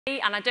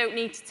and I don't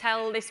need to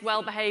tell this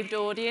well-behaved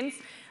audience,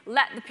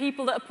 let the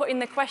people that are putting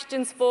the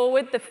questions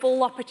forward the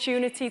full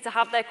opportunity to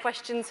have their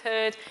questions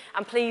heard,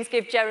 and please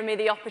give Jeremy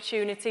the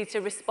opportunity to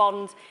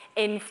respond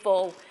in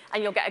full,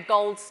 and you'll get a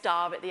gold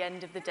star at the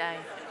end of the day.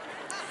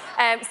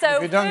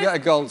 If you don't get a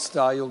gold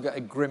star, you'll get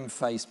a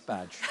grim-faced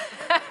badge.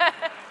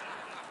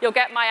 You'll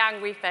get my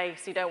angry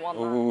face, you don't want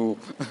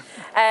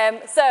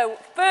that. So,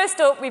 first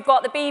up, we've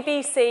got the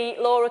BBC,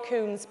 Laura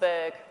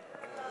Kuenssberg.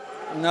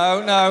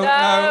 No,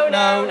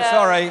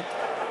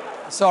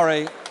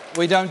 sorry,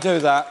 we don't do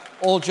that.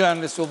 All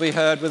journalists will be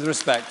heard with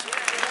respect.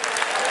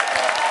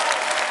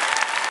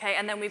 Okay,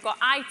 and then we've got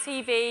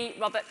ITV,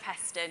 Robert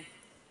Peston.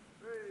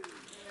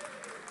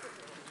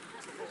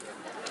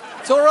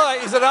 It's all right,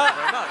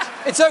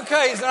 it's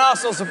okay, he's an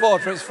Arsenal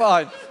supporter, it's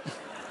fine.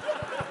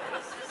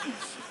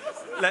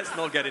 Let's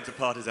not get into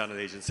partisan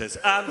allegiances.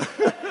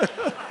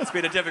 It's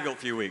been a difficult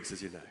few weeks,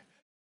 as you know.